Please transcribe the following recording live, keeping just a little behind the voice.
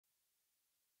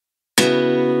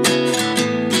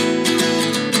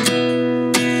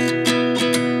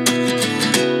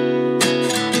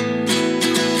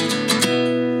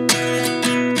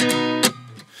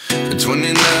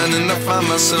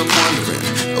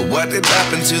what did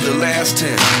happen to the last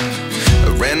 10? I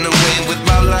ran away with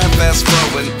my life, fast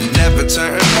forward, never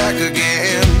turn back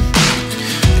again.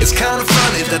 It's kinda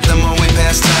funny that the more we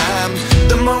pass time,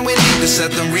 the more we need to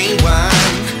set the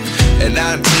rewind. And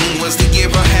 19 was the year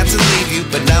I had to leave you,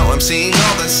 but now I'm seeing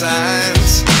all the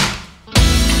signs.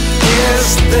 Is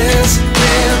this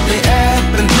really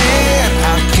happening?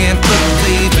 I can't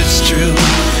believe it's true.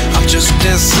 I'm just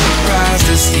as surprised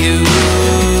as you.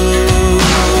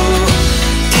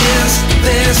 Is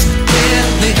this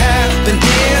really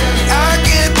happening? I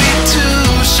can't be too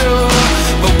sure,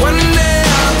 but one day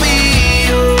I'll be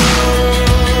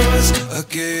yours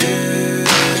again.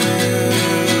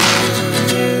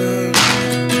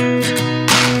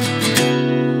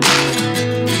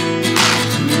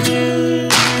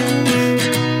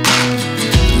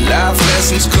 Life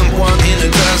lessons come one in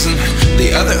a dozen.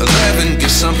 The other 11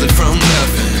 get something from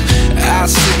nothing. I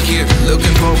sit here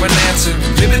looking for an answer.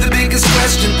 Maybe the biggest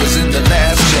question was in the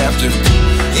last chapter.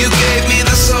 You gave me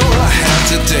the soul I have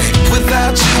today.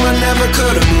 Without you I never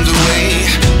could have moved away.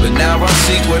 But now I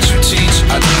see what you teach.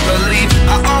 I do believe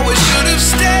I always should have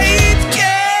stayed.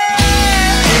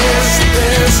 Yeah. Is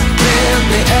this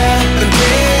really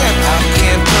happening? I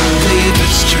can't believe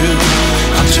it's true.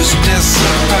 I'm just as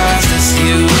surprised as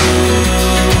you.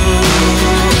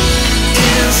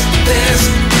 Is this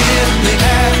really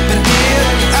happening?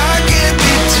 I can't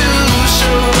be too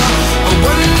sure, but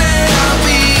one day I'll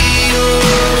be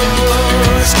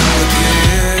yours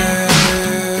again.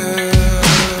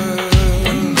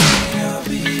 One day I'll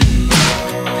be yours.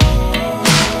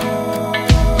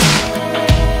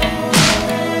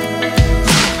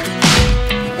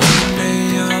 One day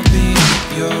I'll be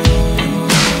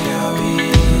yours. I'll be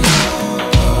yours.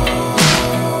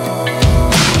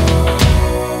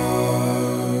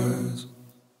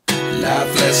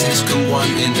 Life lessons come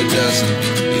one in a dozen.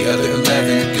 The other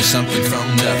 11 get something from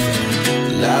nothing.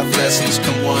 Life lessons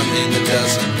come one in a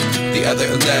dozen. The other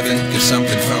 11 get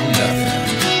something from nothing.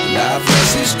 Life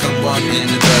lessons come one in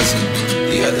a dozen.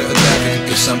 The other 11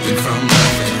 get something from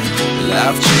nothing.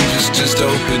 Life changes just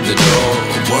open the door.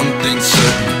 One thing